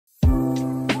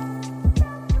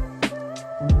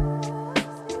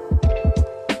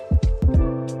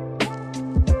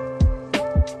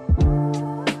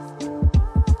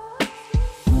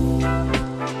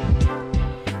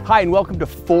Hi, and welcome to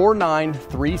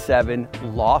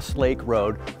 4937 Lost Lake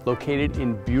Road, located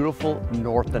in beautiful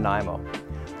North Nanaimo.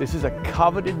 This is a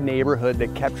coveted neighborhood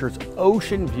that captures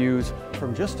ocean views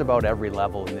from just about every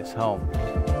level in this home.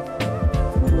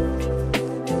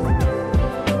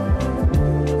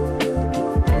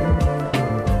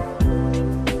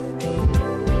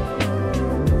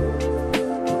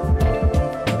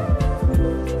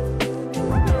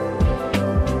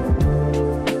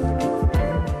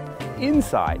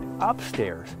 Inside,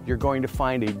 upstairs, you're going to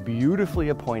find a beautifully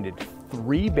appointed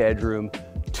 3-bedroom,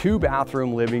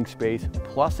 2-bathroom living space,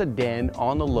 plus a den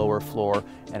on the lower floor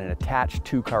and an attached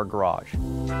 2-car garage.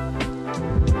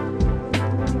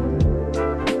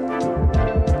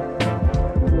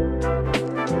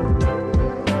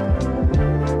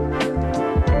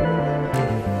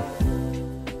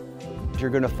 You're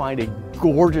going to find a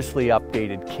gorgeously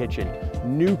updated kitchen,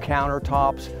 new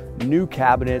countertops, new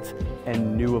cabinets,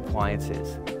 and new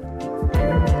appliances.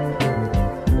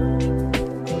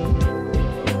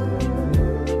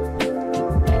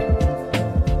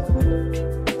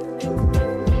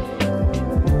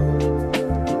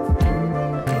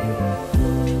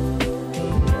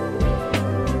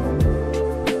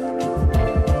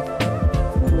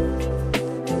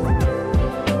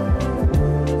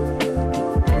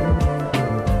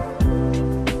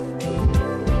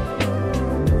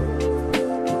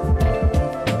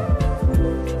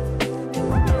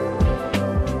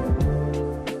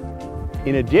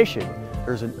 In addition,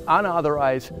 there's an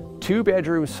unauthorized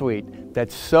 2-bedroom suite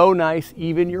that's so nice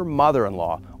even your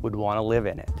mother-in-law would want to live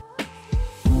in it.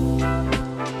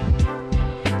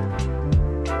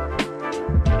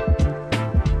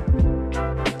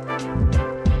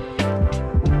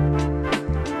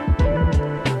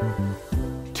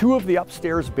 Two of the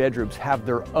upstairs bedrooms have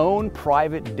their own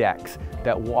private decks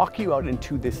that walk you out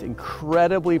into this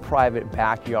incredibly private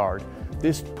backyard.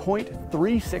 This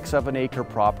 0.36 of an acre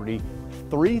property,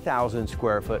 3,000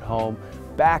 square foot home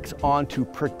backs onto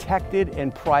protected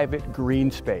and private green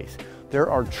space.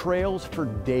 There are trails for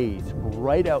days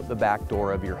right out the back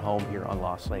door of your home here on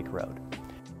Lost Lake Road.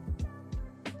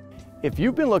 If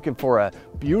you've been looking for a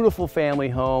beautiful family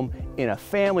home in a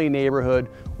family neighborhood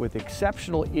with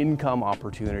exceptional income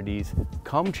opportunities,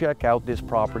 come check out this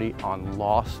property on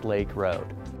Lost Lake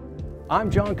Road.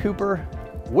 I'm John Cooper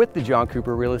with the John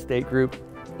Cooper Real Estate Group,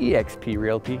 eXp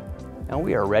Realty, and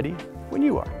we are ready when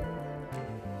you are.